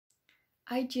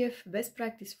IGF Best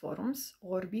Practice Forums,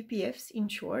 or BPFs in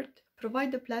short,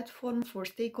 provide a platform for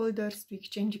stakeholders to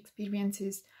exchange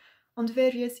experiences on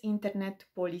various internet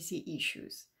policy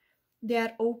issues. They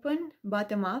are open,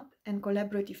 bottom-up, and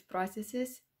collaborative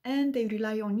processes, and they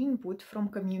rely on input from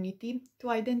community to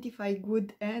identify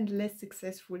good and less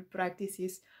successful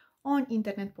practices on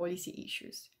internet policy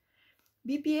issues.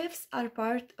 BPFs are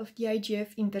part of the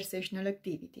IGF intersessional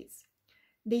activities.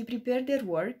 They prepare their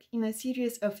work in a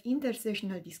series of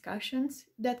intersessional discussions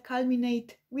that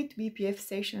culminate with BPF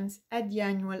sessions at the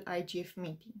annual IGF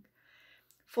meeting.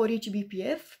 For each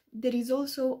BPF, there is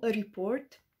also a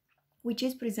report which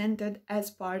is presented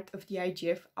as part of the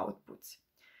IGF outputs.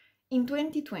 In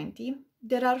 2020,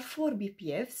 there are 4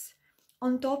 BPFs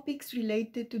on topics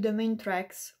related to the main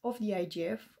tracks of the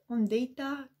IGF on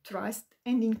data, trust,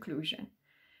 and inclusion.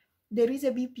 There is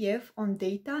a BPF on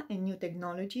data and new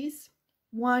technologies,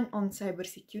 one on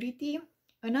cybersecurity,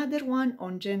 another one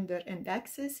on gender and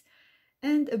access,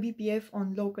 and a BPF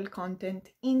on local content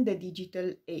in the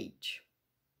digital age.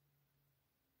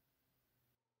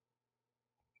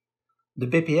 The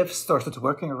BPF started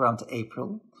working around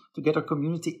April to gather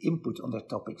community input on their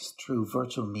topics through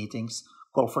virtual meetings,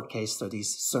 call for case studies,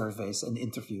 surveys, and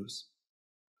interviews.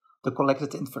 The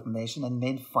collected information and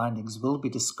main findings will be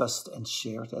discussed and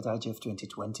shared at IGF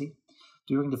 2020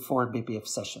 during the 4 BPF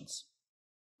sessions.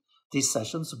 These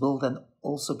sessions will then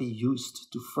also be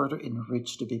used to further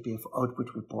enrich the BPF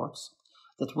output reports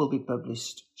that will be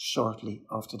published shortly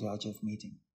after the IGF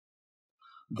meeting.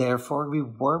 Therefore, we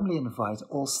warmly invite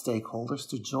all stakeholders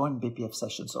to join BPF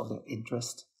sessions of their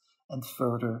interest and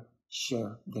further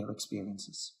share their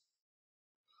experiences.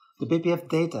 The BPF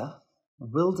data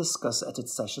will discuss at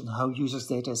its session how users'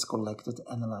 data is collected,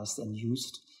 analyzed, and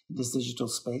used in this digital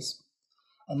space,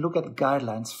 and look at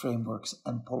guidelines, frameworks,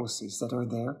 and policies that are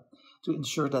there to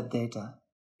ensure that data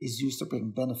is used to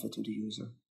bring benefit to the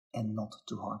user and not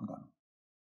to harm them.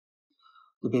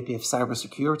 The BPF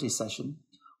cybersecurity session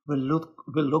will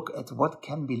look at what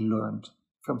can be learned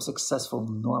from successful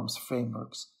norms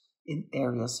frameworks in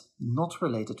areas not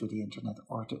related to the internet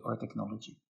or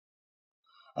technology,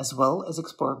 as well as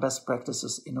explore best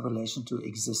practices in relation to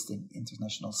existing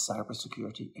international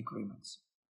cybersecurity agreements.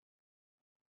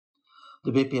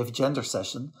 The BPF Gender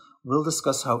session will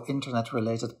discuss how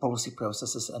internet-related policy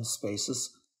processes and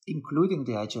spaces, including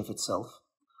the IGF itself,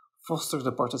 foster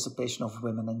the participation of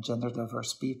women and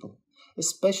gender-diverse people,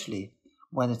 especially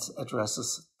when it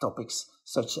addresses topics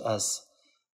such as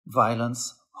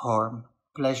violence, harm,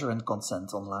 pleasure and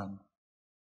consent online.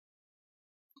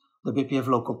 The BPF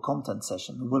Local Content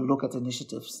session will look at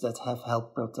initiatives that have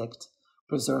helped protect,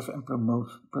 preserve and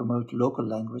promote local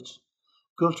language,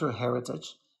 cultural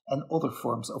heritage and other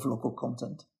forms of local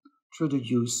content through the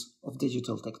use of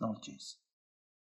digital technologies.